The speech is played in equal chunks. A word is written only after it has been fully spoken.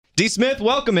D. Smith,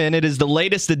 welcome in. It is the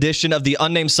latest edition of the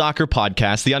Unnamed Soccer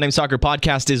Podcast. The Unnamed Soccer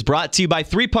Podcast is brought to you by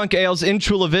Three Punk Ales in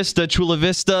Chula Vista. Chula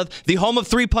Vista, the home of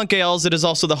Three Punk Ales. It is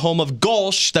also the home of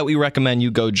Golsh that we recommend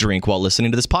you go drink while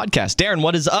listening to this podcast. Darren,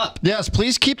 what is up? Yes,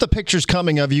 please keep the pictures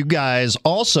coming of you guys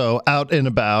also out and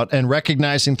about and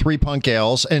recognizing Three Punk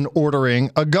Ales and ordering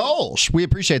a Golsh. We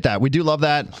appreciate that. We do love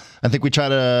that. I think we try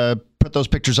to put those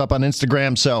pictures up on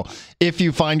Instagram. So if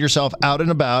you find yourself out and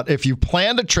about, if you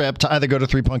planned a trip to either go to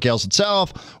Three Punk Ales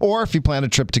itself, or if you plan a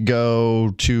trip to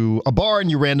go to a bar and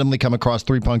you randomly come across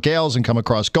Three Punk Ales and come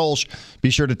across Golsh,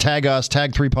 be sure to tag us,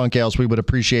 tag Three Punk Ales. We would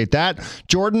appreciate that.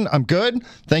 Jordan, I'm good.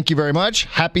 Thank you very much.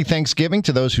 Happy Thanksgiving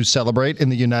to those who celebrate in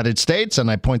the United States.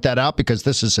 And I point that out because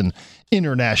this is an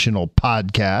international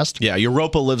podcast. Yeah,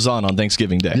 Europa lives on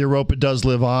Thanksgiving Day. Europa does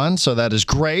live on, so that is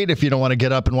great. If you don't want to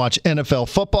get up and watch NFL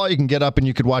football, you can get up and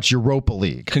you could watch Europa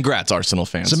League. Congrats, Arsenal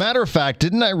fans. As a matter of fact,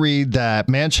 didn't I read that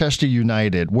Manchester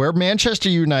United, where Manchester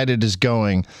United is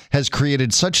going, has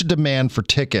created such a demand for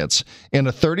tickets in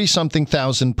a 30-something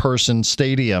thousand person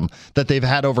stadium that they've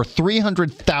had over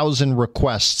 300,000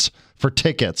 requests for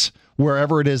tickets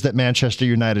wherever it is that Manchester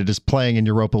United is playing in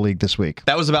Europa League this week.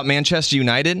 That was about Manchester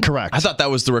United? Correct. I thought that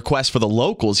was the request for the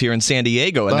locals here in San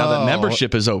Diego, and now that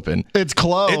membership is open. It's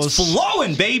close. It's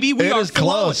flowing, baby. We are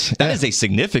close. That is a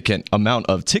significant amount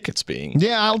of tickets being.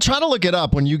 Yeah, I'll try to look it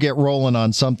up when you get rolling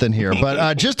on something here.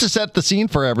 But just to set the scene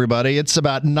for everybody, it's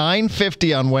about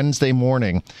 9:50 on Wednesday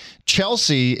morning.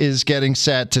 Chelsea is getting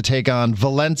set to take on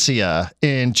Valencia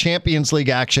in Champions League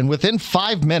action within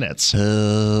 5 minutes.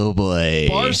 Oh, boy.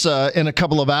 Barca, in a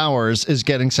couple of hours, is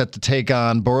getting set to take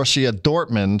on Borussia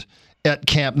Dortmund at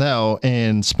Camp Nou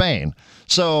in Spain.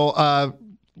 So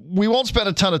we won't spend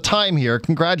a ton of time here.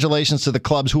 Congratulations to the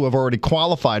clubs who have already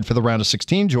qualified for the round of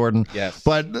 16, Jordan. Yes.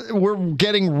 But we're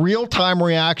getting real-time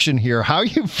reaction here. How are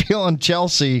you feeling,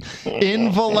 Chelsea,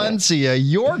 in Valencia?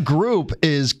 Your group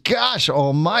is, gosh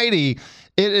almighty,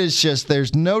 it is just,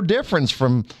 there's no difference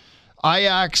from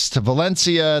Ajax to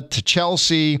Valencia to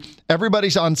Chelsea.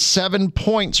 Everybody's on 7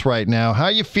 points right now. How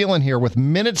are you feeling here with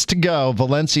minutes to go?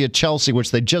 Valencia, Chelsea,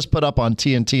 which they just put up on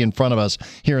TNT in front of us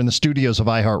here in the studios of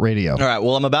iHeartRadio. All right,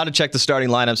 well, I'm about to check the starting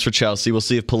lineups for Chelsea. We'll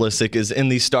see if Pulisic is in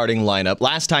the starting lineup.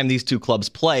 Last time these two clubs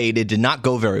played, it did not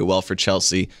go very well for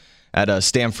Chelsea at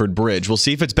Stamford Bridge. We'll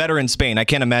see if it's better in Spain. I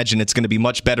can't imagine it's going to be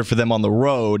much better for them on the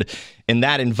road in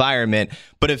that environment.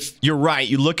 But if you're right,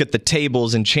 you look at the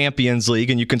tables in Champions League,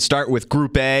 and you can start with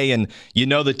Group A, and you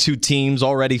know the two teams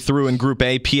already through in Group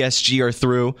A. PSG are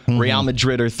through. Real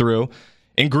Madrid are through.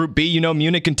 In Group B, you know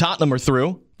Munich and Tottenham are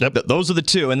through. Yep. Those are the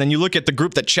two. And then you look at the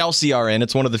group that Chelsea are in.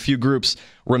 It's one of the few groups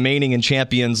remaining in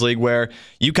Champions League where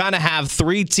you kind of have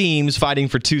three teams fighting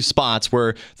for two spots,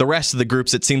 where the rest of the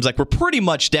groups, it seems like we're pretty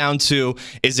much down to,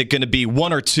 is it going to be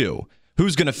one or two?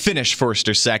 Who's going to finish first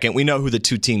or second? We know who the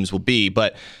two teams will be,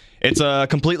 but it's a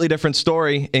completely different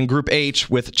story in Group H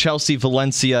with Chelsea,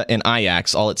 Valencia, and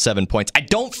Ajax all at 7 points. I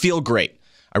don't feel great.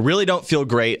 I really don't feel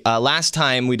great. Last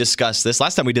time we discussed this,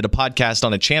 last time we did a podcast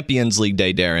on a Champions League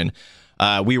day, Darren,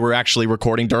 we were actually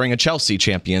recording during a Chelsea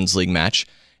Champions League match.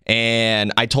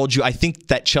 And I told you, I think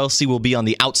that Chelsea will be on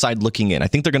the outside looking in. I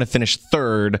think they're going to finish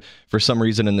third for some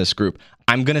reason in this group.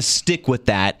 I'm going to stick with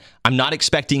that. I'm not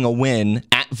expecting a win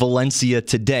at Valencia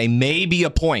today. Maybe a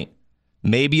point.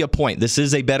 Maybe a point. This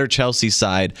is a better Chelsea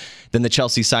side than the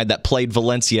Chelsea side that played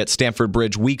Valencia at Stamford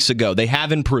Bridge weeks ago. They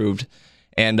have improved.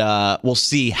 And we'll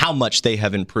see how much they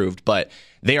have improved. But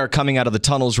they are coming out of the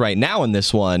tunnels right now in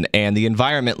this one, and the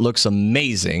environment looks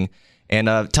amazing. And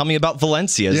tell me about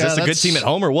Valencia. Is this a good team at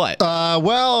home or what?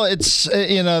 Well, it's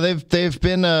they've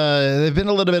been a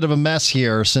little bit of a mess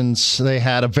here since they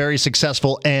had a very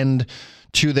successful end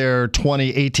to their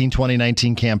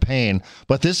 2018-2019 campaign.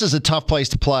 But this is a tough place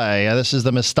to play. This is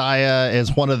the Mestalla.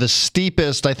 It's one of the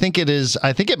steepest. I think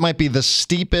it might be the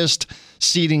steepest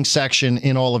seating section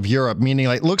in all of Europe, meaning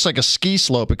like it looks like a ski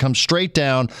slope. It comes straight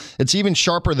down. It's even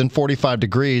sharper than 45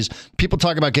 degrees. People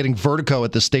talk about getting vertigo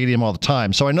at the stadium all the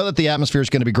time. So I know that the atmosphere is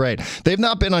going to be great. They've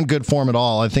not been on good form at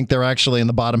all. I think they're actually in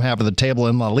the bottom half of the table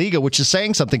in La Liga, which is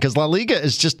saying something because La Liga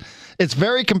is just, it's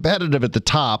very competitive at the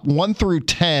top. 1 through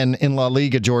 10 in La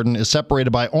Liga, Jordan, is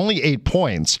separated by only 8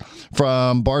 points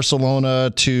from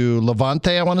Barcelona to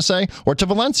Levante, I want to say, or to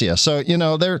Valencia. So,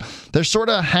 they're sort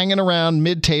of hanging around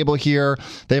mid-table here.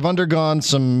 They've undergone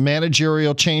some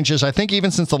managerial changes. I think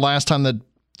even since the last time that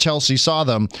Chelsea saw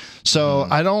them. So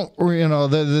I don't,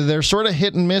 they're sort of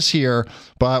hit and miss here,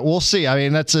 but we'll see. I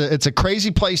mean, it's a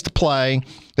crazy place to play.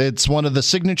 It's one of the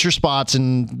signature spots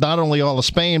in not only all of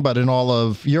Spain, but in all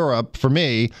of Europe, for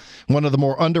me. One of the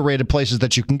more underrated places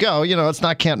that you can go. It's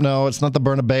not Camp Nou, it's not the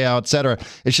Bernabeu, et cetera.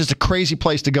 It's just a crazy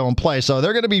place to go and play. So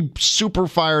they're going to be super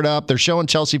fired up. They're showing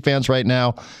Chelsea fans right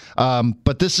now.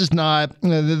 But this is not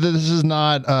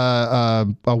a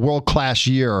world-class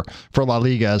year for La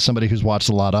Liga as somebody who's watched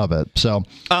a lot of it. So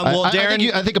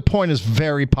Darren, I think a point is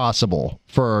very possible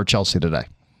for Chelsea today.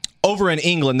 Over in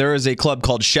England, there is a club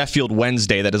called Sheffield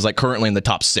Wednesday that is currently in the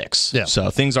top 6. Yeah. So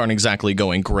things aren't exactly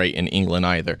going great in England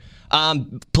either.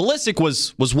 Pulisic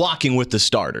was walking with the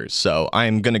starters, so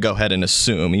I'm going to go ahead and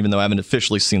assume, even though I haven't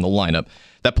officially seen the lineup,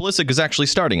 that Pulisic is actually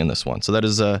starting in this one. So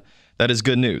that is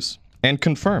good news and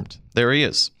confirmed. There he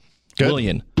is. Good.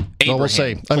 William Well, we'll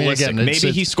see. I mean, again,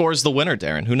 maybe he scores the winner,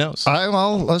 Darren. Who knows?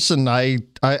 Listen, I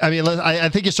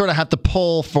think you sort of have to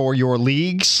pull for your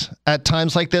leagues at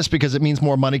times like this because it means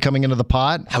more money coming into the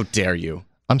pot. How dare you?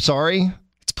 I'm sorry.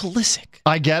 It's Pulisic.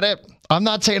 I get it. I'm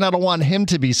not saying I don't want him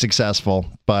to be successful,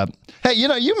 but hey,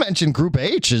 you mentioned Group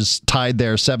H is tied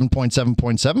there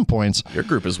 7.7 points. Your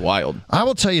group is wild. I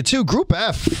will tell you too, Group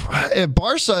F,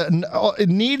 Barca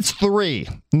needs three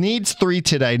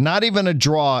today. Not even a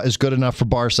draw is good enough for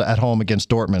Barca at home against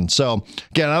Dortmund. So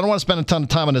again, I don't want to spend a ton of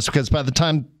time on this because by the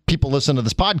time people listen to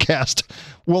this podcast,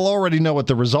 we'll already know what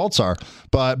the results are.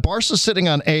 But Barca's sitting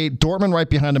on 8, Dortmund right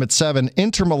behind them at 7,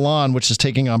 Inter Milan, which is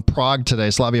taking on Prague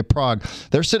today, Slavia Prague,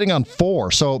 they're sitting on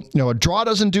 4. So, a draw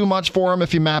doesn't do much for them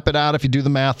if you map it out, if you do the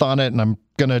math on it, and I'm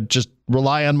going to just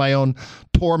rely on my own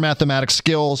poor mathematics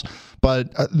skills. But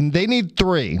they need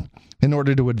 3 in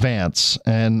order to advance.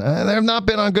 And they've not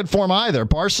been on good form either.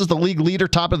 Barca's the league leader,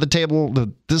 top of the table.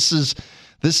 This is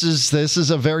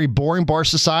a very boring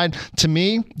Barca side. To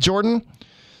me, Jordan,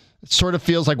 it sort of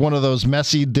feels like one of those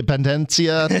Messi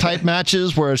dependencia type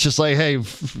matches where it's just like, hey,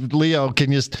 Leo,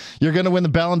 you're going to win the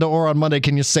Ballon d'Or on Monday.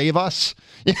 Can you save us?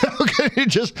 Can you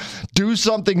just do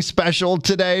something special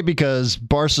today? Because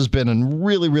Barca's been in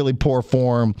really, really poor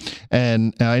form.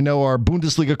 And I know our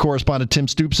Bundesliga correspondent, Tim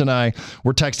Stoops, and I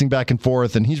were texting back and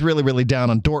forth, and he's really, really down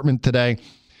on Dortmund today.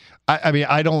 I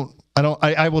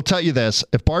will tell you this.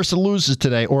 If Barca loses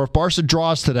today or if Barca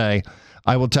draws today,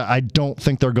 I don't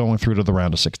think they're going through to the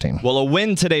round of 16. Well, a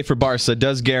win today for Barca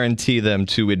does guarantee them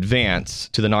to advance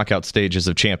to the knockout stages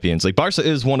of Champions League. Barca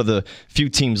is one of the few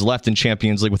teams left in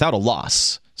Champions League without a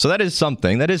loss. So that is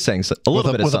something. That is saying a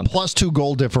little bit of something. With a +2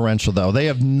 goal differential, though, they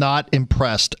have not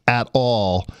impressed at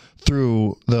all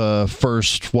through the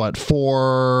first, 4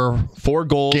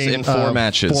 goals in 4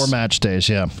 matches. 4 match days,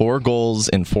 yeah. 4 goals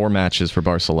in 4 matches for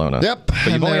Barcelona. Yep. But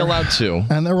you've only allowed 2.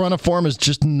 And their run of form is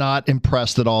just not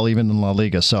impressed at all, even in La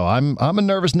Liga. So I'm a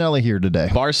nervous Nelly here today.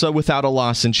 Barca without a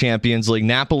loss in Champions League.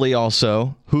 Napoli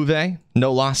also. Juve,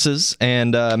 no losses.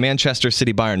 And Manchester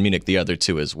City, Bayern Munich, the other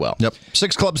 2 as well. Yep.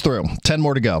 6 clubs through. 10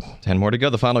 more to go. 10 more to go.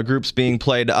 The final group's being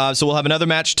played. So we'll have another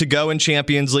match to go in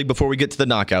Champions League before we get to the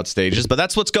knockout stages. But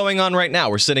that's what's going on right now.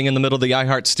 We're sitting in the middle of the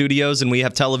iHeart studios, and we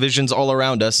have televisions all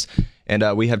around us. And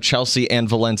we have Chelsea and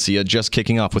Valencia just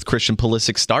kicking off with Christian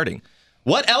Pulisic starting.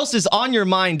 What else is on your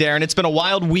mind, Darren? It's been a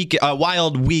wild week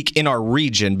in our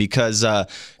region because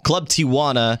Club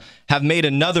Tijuana have made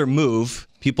another move.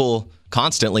 People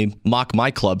constantly mock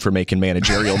my club for making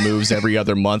managerial moves every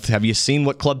other month. Have you seen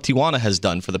what Club Tijuana has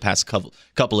done for the past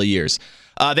couple of years?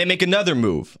 They make another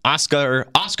move. Oscar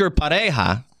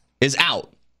Pareja is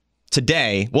out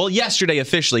today. Well, yesterday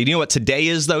officially. Do you know what today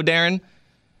is, though, Darren?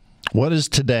 What is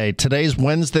today? Today's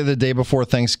Wednesday, the day before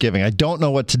Thanksgiving. I don't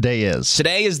know what today is.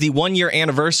 Today is the 1-year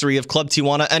anniversary of Club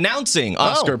Tijuana announcing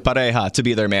Oscar Pareja to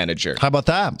be their manager. How about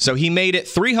that? So he made it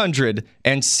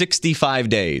 365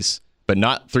 days, but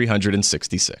not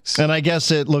 366. And I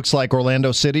guess it looks like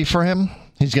Orlando City for him.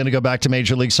 He's going to go back to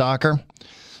Major League Soccer.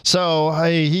 So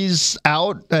he's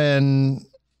out, and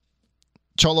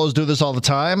Cholos do this all the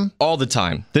time. All the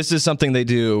time. This is something they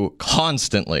do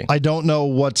constantly. I don't know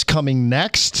what's coming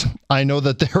next. I know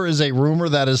that there is a rumor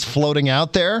that is floating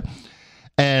out there.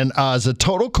 And as a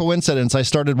total coincidence, I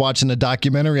started watching a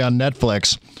documentary on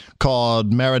Netflix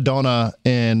called Maradona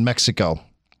in Mexico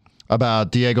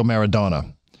about Diego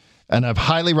Maradona. And I've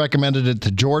highly recommended it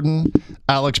to Jordan,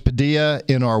 Alex Padilla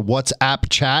in our WhatsApp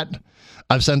chat.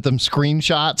 I've sent them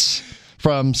screenshots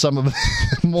from some of the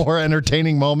more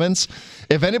entertaining moments.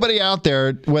 If anybody out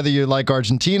there, whether you like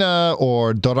Argentina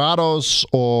or Dorados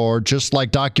or just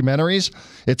like documentaries,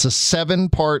 it's a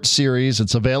 7-part series.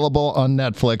 It's available on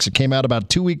Netflix. It came out about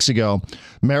 2 weeks ago.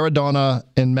 Maradona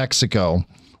in Mexico,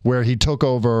 where he took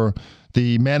over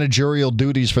the managerial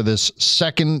duties for this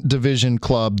second division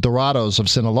club, Dorados of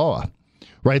Sinaloa,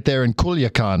 right there in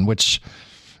Culiacan, which,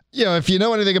 you know, if you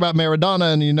know anything about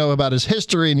Maradona and you know about his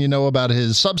history and you know about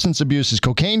his substance abuse, his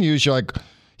cocaine use, you're like,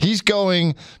 he's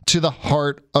going to the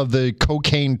heart of the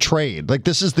cocaine trade. Like,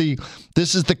 this is the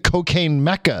cocaine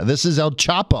mecca. This is El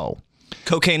Chapo.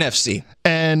 Cocaine FC.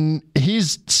 And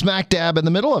he's smack dab in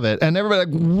the middle of it. And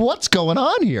everybody like, what's going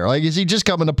on here? Like, is he just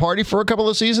coming to party for a couple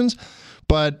of seasons?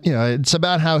 But, you know, it's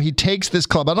about how he takes this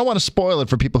club. I don't want to spoil it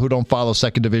for people who don't follow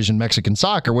second division Mexican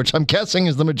soccer, which I'm guessing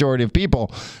is the majority of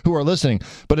people who are listening.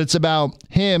 But it's about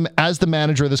him as the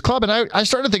manager of this club. And I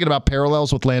started thinking about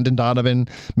parallels with Landon Donovan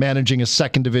managing a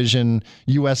second division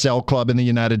USL club in the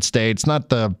United States. Not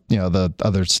the, you know, the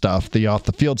other stuff, the off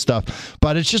the field stuff.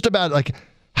 But it's just about like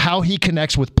how he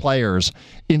connects with players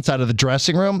inside of the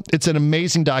dressing room. It's an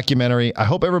amazing documentary. I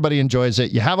hope everybody enjoys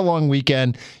it. You have a long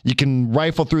weekend. You can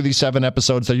rifle through these 7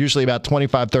 episodes. They're usually about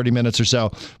 25, 30 minutes or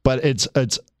so, but it's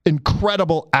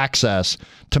incredible access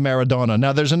to Maradona.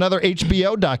 Now, there's another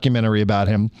HBO documentary about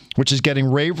him, which is getting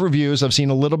rave reviews. I've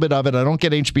seen a little bit of it. I don't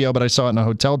get HBO, but I saw it in a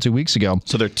hotel 2 weeks ago.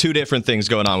 So there are 2 different things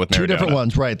going on with Maradona. 2 different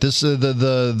ones, right. This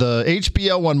the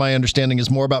HBO one, my understanding,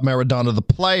 is more about Maradona, the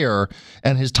player,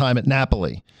 and his time at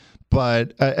Napoli.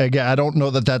 But again, I don't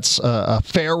know that that's a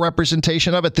fair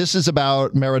representation of it. This is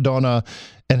about Maradona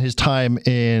and his time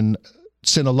in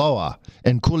Sinaloa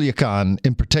and Culiacan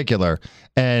in particular,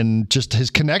 and just his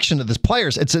connection to these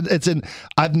players.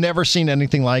 I've never seen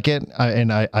anything like it,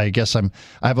 I guess I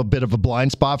have a bit of a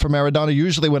blind spot for Maradona.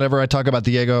 Usually, whenever I talk about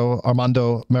Diego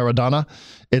Armando Maradona,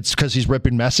 it's because he's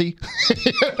ripping Messi.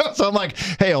 So I'm like,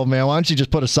 hey, old man, why don't you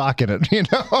just put a sock in it? You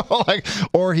know, like,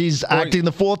 or he's acting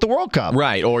the fool at the World Cup,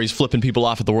 right? Or he's flipping people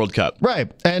off at the World Cup, right?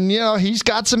 And you know, he's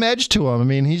got some edge to him. I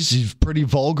mean, he's a pretty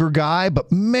vulgar guy,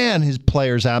 but man, his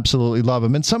players absolutely love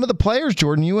him. And some of the players,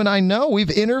 Jordan, you and I know,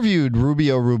 we've interviewed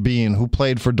Rubio Rubin, who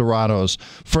played for Dorados,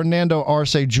 Fernando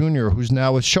Arce Jr., who's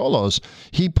now with Xolos.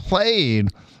 He played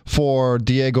for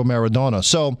Diego Maradona.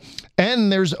 So,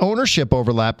 and there's ownership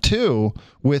overlap too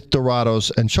with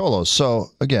Dorados and Xolos.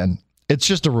 So again, it's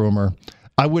just a rumor.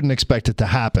 I wouldn't expect it to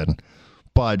happen.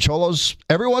 But Xolos,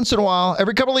 every once in a while,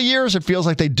 every couple of years, it feels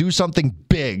like they do something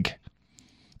big.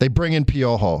 They bring in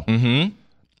Piojo. Mm-hmm.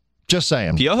 Just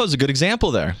saying. Piojo's a good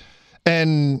example there.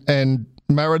 And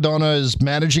Maradona is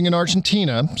managing in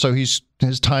Argentina, so his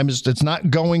time it's not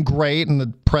going great, and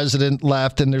the president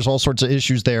left, and there's all sorts of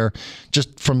issues there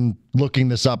just from looking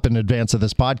this up in advance of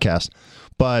this podcast.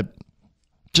 But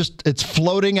just it's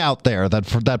floating out there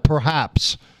that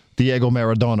perhaps Diego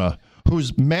Maradona,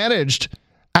 who's managed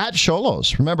at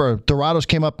Xolos, remember Dorados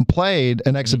came up and played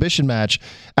an exhibition match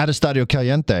at Estadio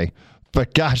Caliente.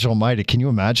 But gosh almighty, can you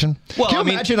imagine? Well, can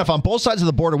you imagine if on both sides of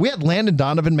the border we had Landon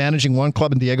Donovan managing one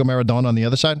club and Diego Maradona on the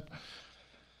other side?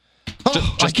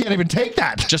 I can't even take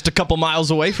that. Just a couple miles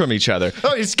away from each other.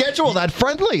 Oh, you schedule that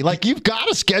friendly. Like, you've got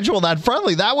to schedule that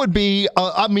friendly. That would be,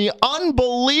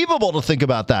 unbelievable to think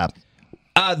about that.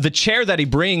 The chair that he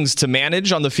brings to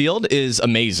manage on the field is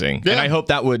amazing. Yeah. And I hope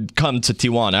that would come to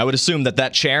Tijuana. I would assume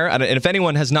that chair, and if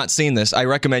anyone has not seen this, I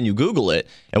recommend you Google it.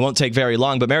 It won't take very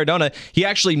long. But Maradona, he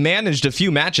actually managed a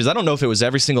few matches. I don't know if it was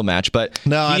every single match, but...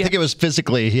 No, I think it was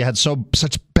physically. He had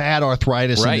such bad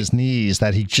arthritis in his knees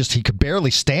that he could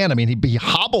barely stand. I mean, he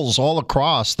hobbles all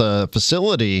across the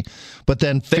facility, but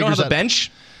then They don't have a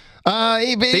bench?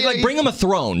 They bring him a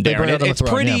throne, Darren. It's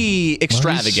pretty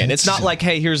extravagant. It's not like,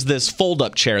 hey, here's this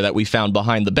fold-up chair that we found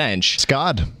behind the bench. It's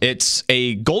God. It's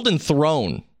a golden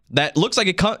throne that looks like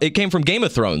it came from Game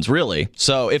of Thrones, really.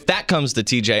 So if that comes to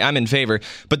TJ, I'm in favor.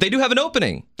 But they do have an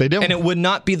opening. They do. And it would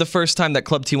not be the first time that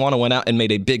Club Tijuana went out and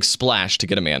made a big splash to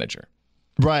get a manager.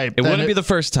 Right. It wouldn't be the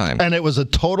first time. And it was a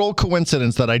total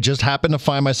coincidence that I just happened to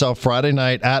find myself Friday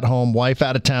night at home, wife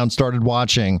out of town, started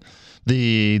watching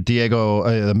the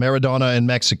Maradona in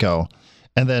Mexico.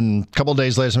 And then a couple of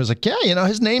days later, somebody was like, yeah, you know,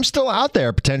 his name's still out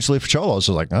there potentially for Xolos. I was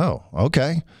like, oh,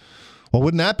 okay. Well,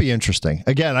 wouldn't that be interesting?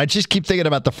 Again, I just keep thinking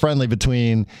about the friendly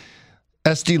between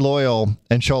SD Loyal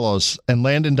and Xolos and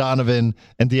Landon Donovan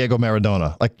and Diego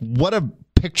Maradona. Like, what a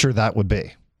picture that would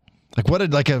be. What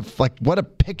a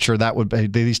picture that would be.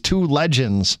 These two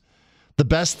legends,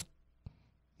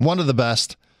 one of the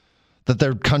best that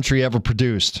their country ever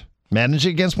produced.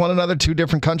 Managing against one another, 2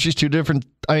 different countries, 2 different...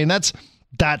 I mean,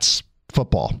 that's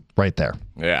football right there.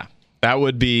 Yeah. That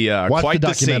would be Watch quite the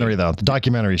documentary, the scene. though. The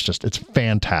documentary is it's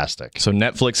fantastic. So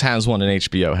Netflix has one and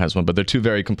HBO has one, but they're 2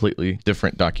 very completely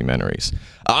different documentaries.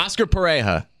 Oscar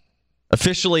Pareja,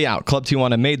 officially out. Club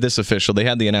Tijuana made this official. They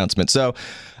had the announcement. So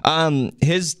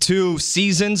his 2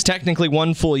 seasons, technically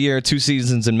 1 full year, 2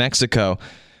 seasons in Mexico,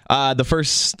 The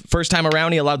first time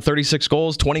around, he allowed 36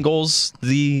 goals, 20 goals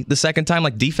the second time.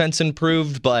 Like, defense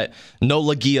improved, but no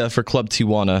Liguilla for Club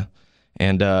Tijuana.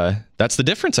 And that's the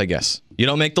difference, I guess. You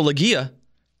don't make the Liguilla,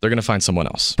 they're going to find someone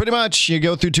else. Pretty much, you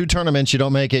go through 2 tournaments, you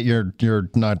don't make it, you're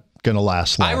not going to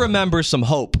last long. I remember some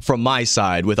hope from my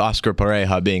side with Oscar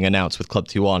Pareja being announced with Club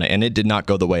Tijuana, and it did not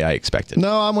go the way I expected.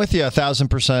 No, I'm with you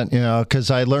 1,000%, because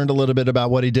I learned a little bit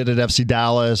about what he did at FC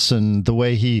Dallas and the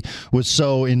way he was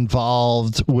so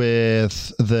involved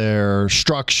with their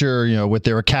structure, with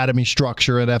their academy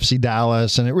structure at FC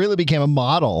Dallas, and it really became a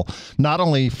model, not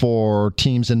only for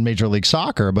teams in Major League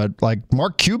Soccer, but like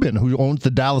Mark Cuban, who owns the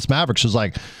Dallas Mavericks, was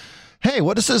like, hey,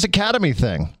 what is this academy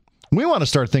thing? We want to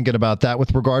start thinking about that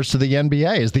with regards to the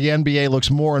NBA, as the NBA looks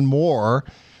more and more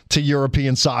to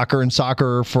European soccer and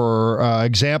soccer for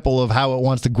example of how it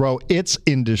wants to grow its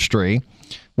industry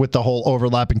with the whole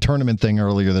overlapping tournament thing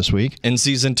earlier this week.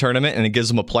 In-season tournament, and it gives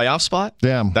them a playoff spot?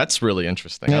 Yeah. That's really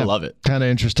interesting. Yeah, I love it. Kind of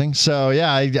interesting. So,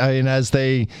 yeah, I mean, as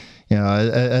they...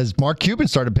 as Mark Cuban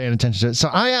started paying attention to it. So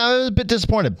I was a bit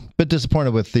disappointed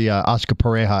with the Oscar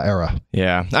Pareja era.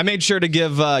 Yeah. I made sure to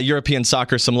give European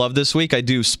soccer some love this week. I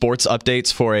do sports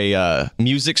updates for a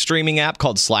music streaming app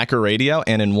called Slacker Radio.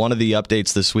 And in one of the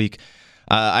updates this week,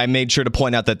 I made sure to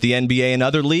point out that the NBA and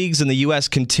other leagues in the U.S.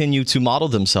 continue to model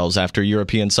themselves after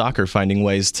European soccer, finding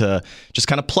ways to just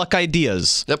kind of pluck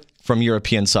ideas from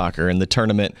European soccer in the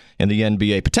tournament and the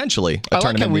NBA, potentially a I like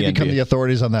tournament how we in the become NBA. the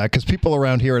authorities on that, because people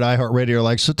around here at iHeartRadio are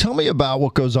like, so tell me about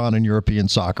what goes on in European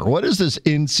soccer. What is this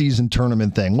in-season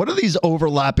tournament thing? What are these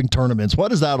overlapping tournaments?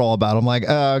 What is that all about? I'm like,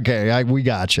 okay, we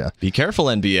gotcha. Be careful,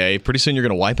 NBA. Pretty soon you're going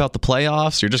to wipe out the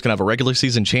playoffs. You're just going to have a regular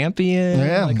season champion.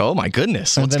 Yeah. Like, oh my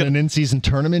goodness. And then an in-season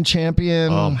tournament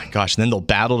champion. Oh my gosh. And then they'll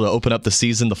battle to open up the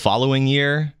season the following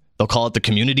year. They'll call it the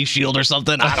Community Shield or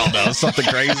something. I don't know. Something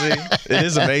crazy. It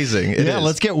is amazing. It is.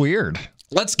 Let's get weird.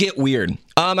 Let's get weird.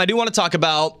 I do want to talk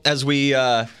about, as we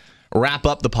wrap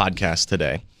up the podcast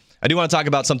today, I do want to talk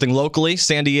about something locally.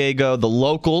 San Diego, the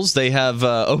locals, they have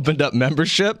opened up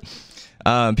membership.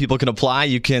 People can apply.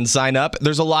 You can sign up.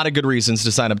 There's a lot of good reasons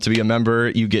to sign up to be a member.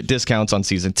 You get discounts on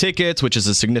season tickets, which is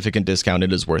a significant discount.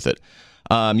 It is worth it.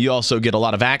 You also get a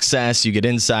lot of access, you get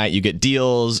insight, you get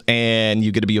deals, and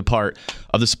you get to be a part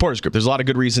of the supporters group. There's a lot of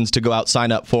good reasons to go out,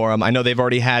 sign up for them. I know they've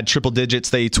already had triple digits.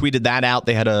 They tweeted that out.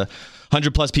 They had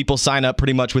 100+ people sign up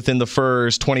pretty much within the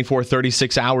first 24,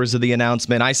 36 hours of the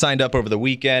announcement. I signed up over the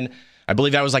weekend. I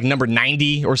believe I was like number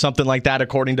 90 or something like that,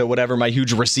 according to whatever my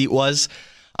huge receipt was.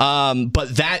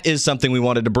 But that is something we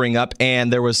wanted to bring up,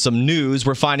 and there was some news.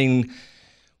 We're finding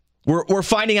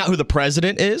out who the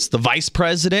president is, the vice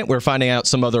president. We're finding out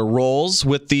some other roles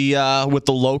with the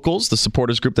locals, the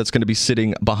supporters group that's going to be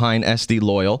sitting behind SD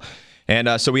Loyal.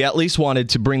 And so we at least wanted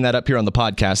to bring that up here on the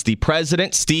podcast. The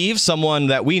president, Steve, someone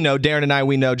that we know, Darren and I,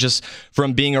 we know just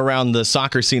from being around the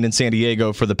soccer scene in San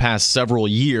Diego for the past several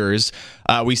years.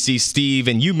 We see Steve,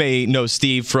 and you may know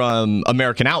Steve from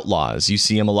American Outlaws. You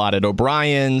see him a lot at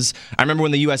O'Brien's. I remember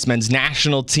when the U.S. men's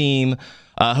national team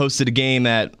hosted a game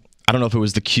at, I don't know if it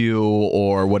was the Q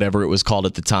or whatever it was called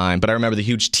at the time, but I remember the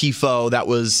huge tifo that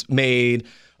was made,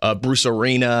 Bruce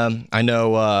Arena. I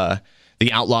know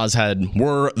the Outlaws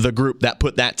were the group that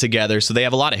put that together, so they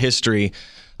have a lot of history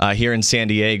here in San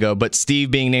Diego. But Steve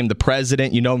being named the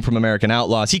president, you know him from American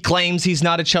Outlaws. He claims he's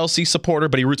not a Chelsea supporter,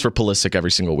 but he roots for Pulisic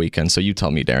every single weekend. So you tell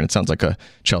me, Darren. It sounds like a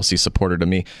Chelsea supporter to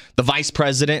me. The vice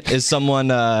president is someone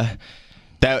that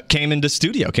came to the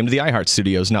iHeart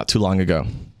studios not too long ago.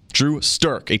 Drew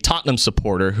Sturck, a Tottenham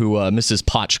supporter who misses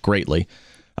Poch greatly.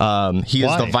 He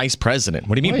is the vice president.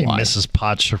 What do you mean, why? Misses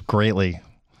Poch greatly?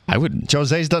 I wouldn't.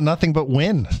 Jose's done nothing but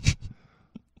win.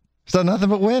 He's done nothing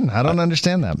but win. I don't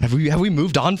understand that. Have we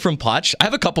moved on from Poch? I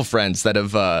have a couple friends that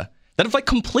have like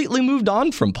completely moved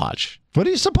on from Poch. What are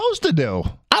you supposed to do?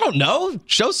 I don't know.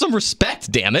 Show some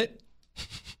respect, damn it.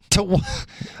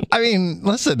 I mean,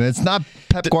 listen, it's not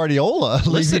Pep Guardiola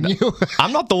leaving you.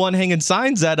 I'm not the one hanging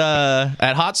signs at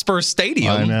Hotspur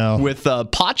Stadium. I know. With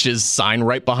Poch's sign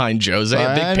right behind Jose,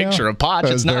 a big picture of Poch.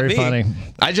 It's not me. Funny.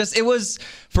 It was,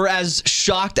 for as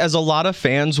shocked as a lot of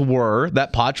fans were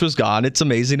that Poch was gone, it's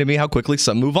amazing to me how quickly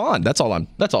some move on. That's all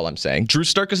I'm saying. Drew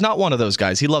Sturck is not one of those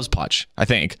guys. He loves Poch, I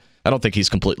think. I don't think he's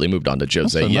completely moved on to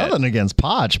Jose yet. Nothing against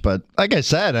Poch, but like I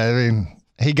said, I mean,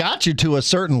 he got you to a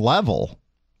certain level.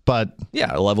 But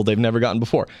yeah, a level they've never gotten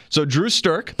before. So Drew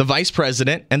Sturck, the vice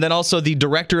president, and then also the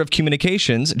director of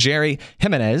communications, Jerry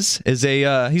Jimenez, is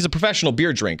he's a professional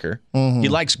beer drinker. Mm-hmm. He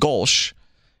likes Golsch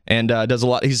and does a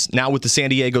lot. He's now with the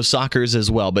San Diego Sockers as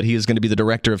well, but he is going to be the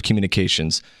director of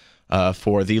communications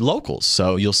for the locals.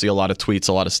 So you'll see a lot of tweets,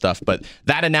 a lot of stuff. But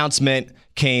that announcement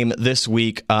came this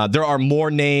week. There are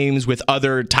more names with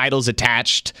other titles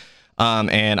attached.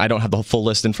 And I don't have the full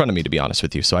list in front of me, to be honest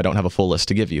with you, so I don't have a full list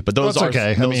to give you. But those are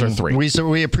three.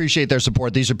 We appreciate their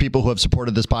support. These are people who have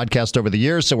supported this podcast over the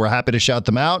years, so we're happy to shout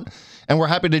them out, and we're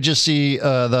happy to just see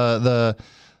the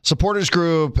supporters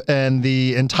group and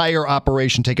the entire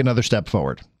operation take another step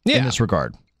forward in this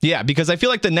regard. Yeah, because I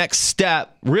feel like the next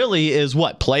step really is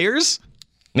what? Players?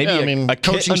 Maybe a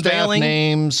coaching staff,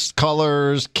 names,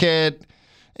 colors, kit.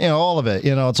 All of it.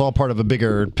 It's all part of a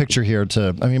bigger picture here.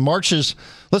 March is,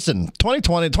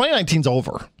 2019's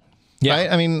over. Yeah.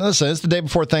 Right? Listen, it's the day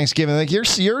before Thanksgiving. Like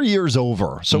your year's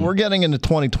over. So we're getting into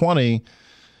 2020,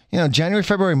 January,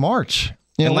 February, March.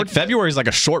 February is like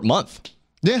a short month.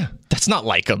 Yeah. That's not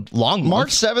like a long month. March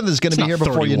 7th is going to be here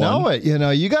before 31. You know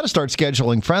it. You got to start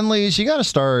scheduling friendlies. You got to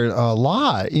start a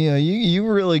lot.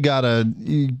 You really got to,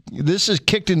 this is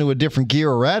kicked into a different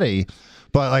gear already.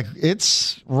 But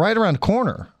it's right around the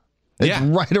corner. It's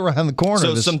right around the corner.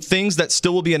 So some things that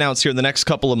still will be announced here in the next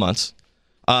couple of months.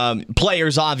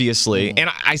 Players, obviously. And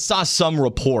I saw some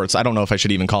reports. I don't know if I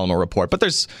should even call them a report. But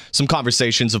there's some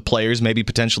conversations of players maybe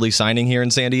potentially signing here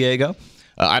in San Diego.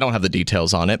 I don't have the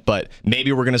details on it. But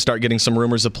maybe we're going to start getting some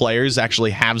rumors of players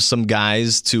actually have some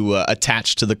guys to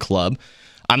attach to the club.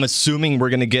 I'm assuming we're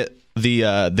going to get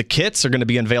the kits are going to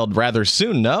be unveiled rather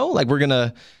soon. No,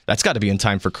 that's got to be in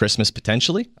time for Christmas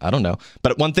potentially. I don't know.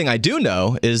 But one thing I do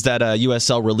know is that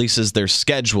USL releases their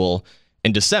schedule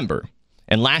in December.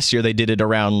 And last year they did it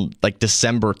around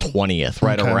December 20th,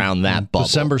 right around that bubble.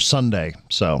 December Sunday.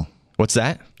 So what's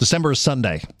that? December is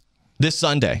Sunday. This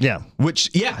Sunday.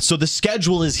 Yeah. So the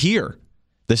schedule is here.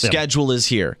 The schedule is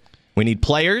here. We need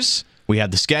players. We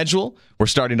have the schedule. We're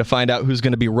starting to find out who's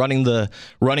going to be running the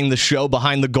show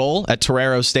behind the goal at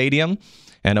Torero Stadium,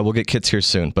 and we'll get kits here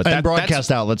soon. And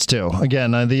broadcast outlets too.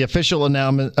 Again, the official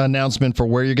announcement for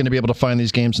where you're going to be able to find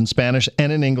these games in Spanish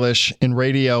and in English, in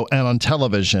radio and on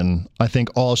television, I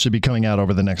think all should be coming out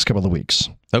over the next couple of weeks.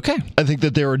 Okay. I think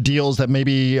that there are deals that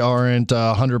maybe aren't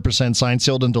 100% signed,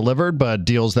 sealed, and delivered, but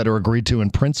deals that are agreed to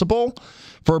in principle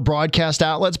for broadcast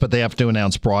outlets, but they have to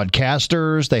announce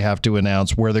broadcasters. They have to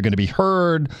announce where they're going to be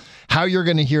heard, how you're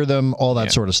going to hear them, all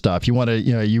that sort of stuff. You want to,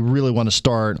 you really want to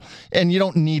start, and you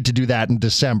don't need to do that in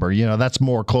December. That's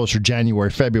more closer January,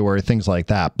 February, things like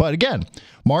that. But again,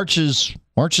 March is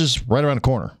right around the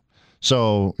corner.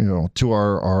 So, to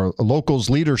our locals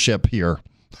leadership here,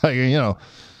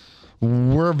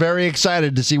 we're very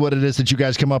excited to see what it is that you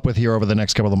guys come up with here over the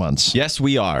next couple of months. Yes,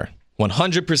 we are.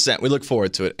 100%. We look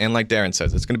forward to it. And like Darren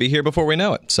says, it's going to be here before we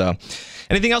know it. So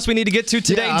anything else we need to get to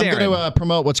today, Darren? I'm going to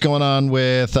promote what's going on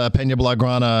with Peña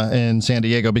Blaugrana in San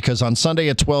Diego, because on Sunday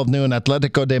at 12 noon,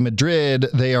 Atletico de Madrid,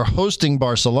 they are hosting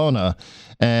Barcelona.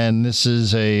 And this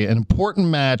is an important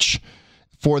match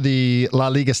for the La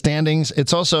Liga standings.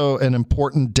 It's also an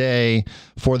important day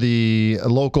for the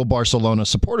local Barcelona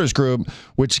supporters group,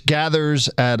 which gathers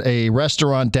at a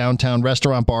downtown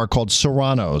restaurant bar called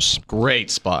Serrano's.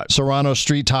 Great spot. Serrano's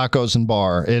Street Tacos and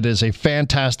Bar. It is a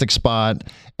fantastic spot.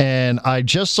 And I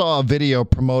just saw a video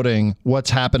promoting what's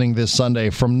happening this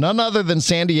Sunday from none other than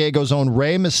San Diego's own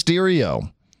Rey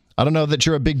Mysterio. I don't know that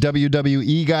you're a big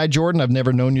WWE guy, Jordan. I've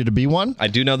never known you to be one. I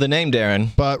do know the name, Darren.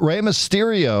 But Rey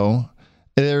Mysterio,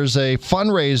 there's a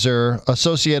fundraiser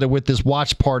associated with this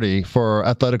watch party for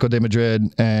Atletico de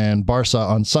Madrid and Barca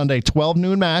on Sunday, 12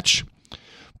 noon match.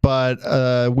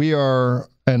 But we are,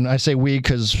 and I say we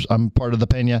because I'm part of the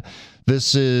Peña,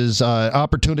 this is an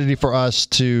opportunity for us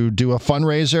to do a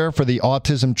fundraiser for the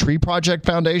Autism Tree Project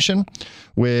Foundation,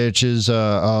 which is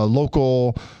a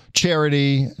local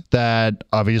charity that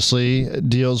obviously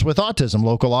deals with autism,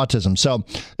 local autism. So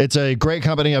it's a great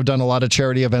company. I've done a lot of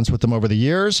charity events with them over the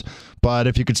years, but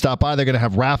if you could stop by, they're going to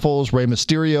have raffles. Rey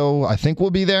Mysterio, I think,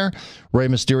 will be there. Rey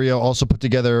Mysterio also put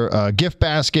together a gift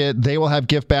basket. They will have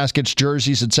gift baskets,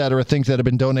 jerseys, etc., things that have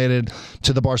been donated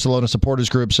to the Barcelona supporters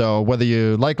group. So whether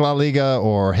you like La Liga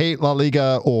or hate La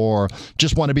Liga or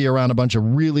just want to be around a bunch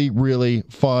of really, really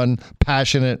fun,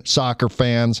 passionate soccer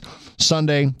fans,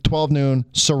 Sunday, 12 noon,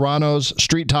 Serrano's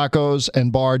Street Tacos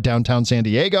and Bar, downtown San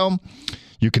Diego.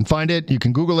 You can find it. You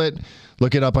can Google it.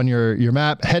 Look it up on your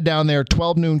map. Head down there,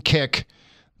 12 noon kick.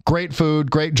 Great food,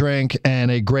 great drink, and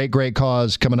a great, great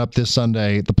cause coming up this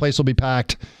Sunday. The place will be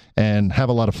packed, and have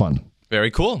a lot of fun.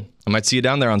 Very cool. I might see you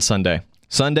down there on Sunday.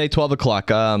 Sunday, 12 o'clock.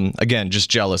 Again, just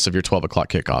jealous of your 12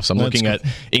 o'clock kickoffs. I'm looking at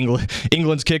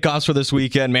England's kickoffs for this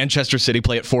weekend. Manchester City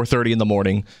play at 4:30 in the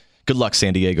morning. Good luck,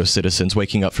 San Diego citizens,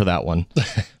 waking up for that one.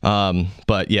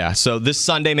 But yeah, so this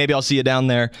Sunday, maybe I'll see you down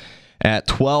there. at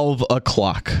 12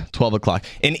 o'clock. 12 o'clock.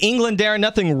 In England, Darren,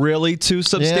 nothing really too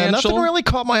substantial. Yeah, nothing really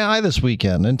caught my eye this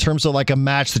weekend in terms of like a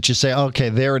match that you say, okay,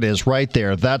 there it is, right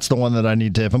there. That's the one that I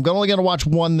need to. If I'm only going to watch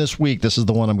one this week, this is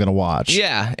the one I'm going to watch.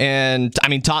 Yeah, and I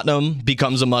mean, Tottenham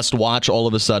becomes a must-watch all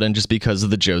of a sudden just because of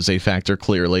the Jose factor,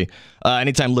 clearly.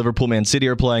 Anytime Liverpool, Man City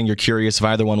are playing, you're curious if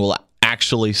either one will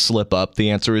actually slip up. The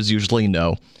answer is usually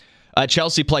no.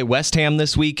 Chelsea play West Ham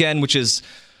this weekend, which is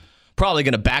probably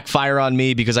going to backfire on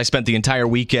me because I spent the entire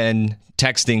weekend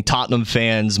texting Tottenham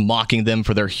fans, mocking them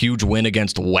for their huge win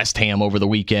against West Ham over the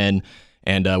weekend.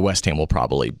 And West Ham will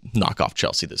probably knock off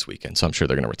Chelsea this weekend, so I'm sure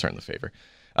they're going to return the favor.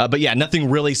 But yeah,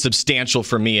 nothing really substantial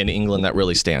for me in England that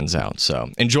really stands out. So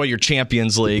enjoy your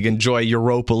Champions League, enjoy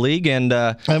Europa League, and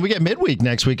we get midweek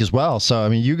next week as well. So I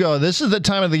mean, you go. This is the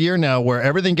time of the year now where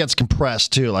everything gets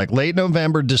compressed too, like late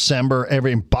November, December,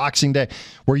 every Boxing Day,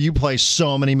 where you play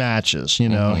so many matches. You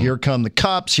know, here come the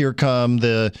cups, here come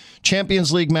the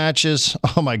Champions League matches.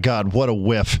 Oh my God, what a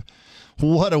whiff!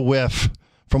 What a whiff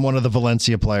from one of the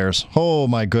Valencia players. Oh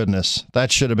my goodness,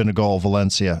 that should have been a goal,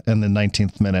 Valencia, in the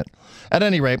 19th minute. At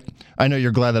any rate, I know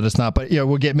you're glad that it's not, but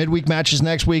we'll get midweek matches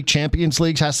next week. Champions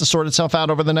League has to sort itself out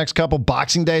over the next couple.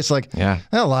 Boxing Day, it's a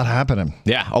lot happening.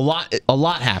 Yeah, a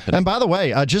lot happening. And by the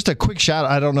way, just a quick shout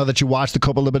out. I don't know that you watched the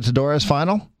Copa Libertadores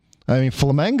final. I mean,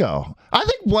 Flamengo. I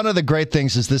think one of the great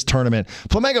things is this tournament.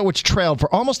 Flamengo, which trailed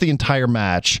for almost the entire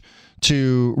match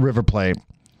to River Plate,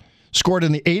 scored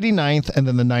in the 89th and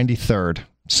then the 93rd.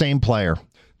 Same player.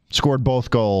 Scored both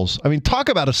goals. I mean, talk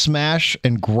about a smash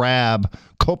and grab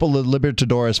Copa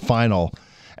Libertadores final.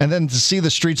 And then to see the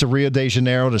streets of Rio de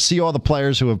Janeiro, to see all the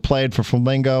players who have played for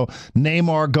Flamengo,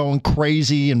 Neymar going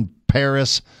crazy in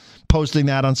Paris, posting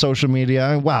that on social media.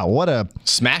 I mean, wow, what a...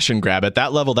 Smash and grab. At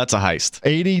that level, that's a heist.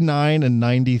 89 and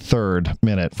 93rd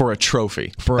minute. For a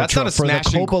trophy. That's not a smash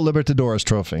for the Copa Libertadores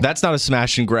trophy. That's not a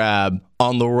smash and grab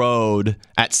on the road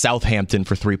at Southampton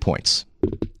for 3 points.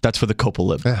 That's for the Copa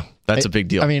Lib. Yeah. That's a big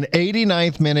deal. I mean,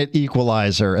 89th minute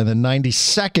equalizer and the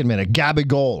 92nd minute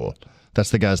Gabigol.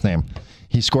 That's the guy's name.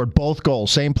 He scored both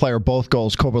goals. Same player, both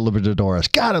goals, Copa Libertadores.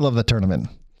 God, I love the tournament.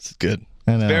 It's good.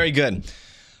 It's very good.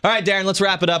 All right, Darren, let's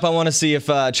wrap it up. I want to see if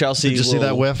Chelsea Did you see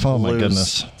that whiff? Oh, my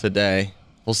goodness. Today.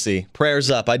 We'll see. Prayers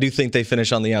up. I do think they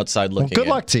finish on the outside looking. Well, good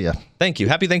luck to you. Thank you.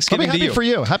 Happy Thanksgiving to you. Happy for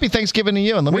you. Happy Thanksgiving to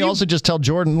you. And let me also just tell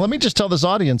Jordan, let me just tell this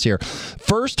audience here.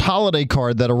 First holiday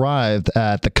card that arrived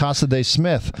at the Casa de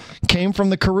Smith came from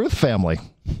the Carruth family.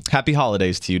 Happy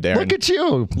holidays to you, Darren. Look at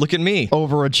you. Look at me.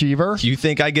 Overachiever. You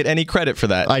think I get any credit for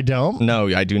that? I don't. No,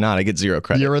 I do not. I get zero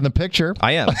credit. You're in the picture.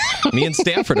 I am. Me and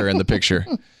Stanford are in the picture.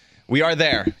 We are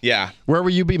there, yeah. Where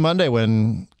will you be Monday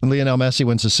when Lionel Messi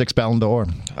wins his 6th Ballon d'Or?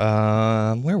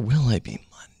 Where will I be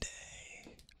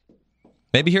Monday?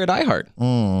 Maybe here at iHeart.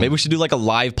 Maybe we should do like a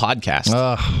live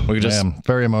podcast. We could just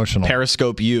very emotional.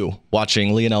 Periscope you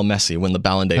watching Lionel Messi win the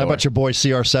Ballon d'Or. How about your boy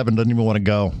CR7 doesn't even want to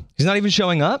go? He's not even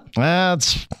showing up?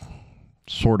 That's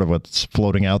sort of what's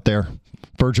floating out there.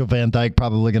 Virgil van Dijk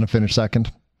probably going to finish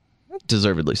second.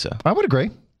 Deservedly so. I would agree.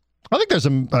 I think there's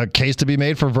a case to be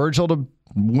made for Virgil to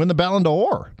win the Ballon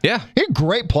d'Or. Yeah. He's a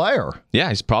great player. Yeah,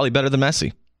 he's probably better than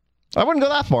Messi. I wouldn't go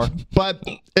that far. But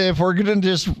if we're going to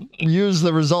just use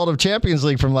the result of Champions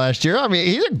League from last year, I mean,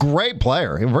 he's a great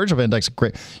player. Virgil van Dijk's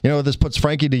great. This puts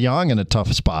Frankie de Jong in a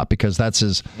tough spot because that's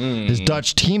his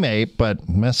Dutch teammate, but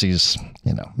Messi's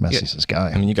his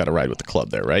guy. I mean, you got to ride with the club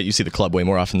there, right? You see the club way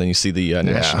more often than you see the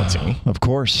national team. Of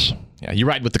course. Yeah, you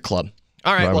ride with the club.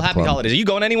 All right, well, happy holidays. Are you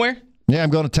going anywhere? Yeah, I'm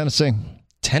going to Tennessee.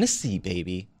 Tennessee,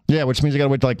 baby. Yeah, which means I got to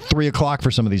wait till like 3 o'clock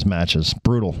for some of these matches.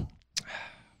 Brutal.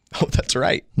 Oh, that's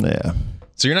right. Yeah.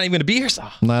 So you're not even going to be here?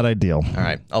 Not ideal. All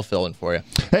right, I'll fill in for you.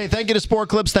 Hey, thank you to Sport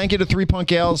Clips. Thank you to 3 Punk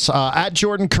Ales. At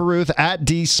Jordan Carruth, at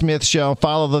D Smith Show.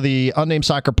 Follow the Unnamed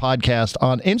Soccer Podcast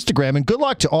on Instagram. And good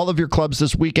luck to all of your clubs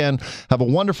this weekend. Have a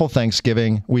wonderful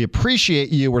Thanksgiving. We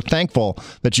appreciate you. We're thankful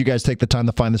that you guys take the time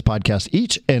to find this podcast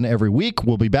each and every week.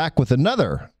 We'll be back with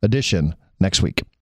another edition next week.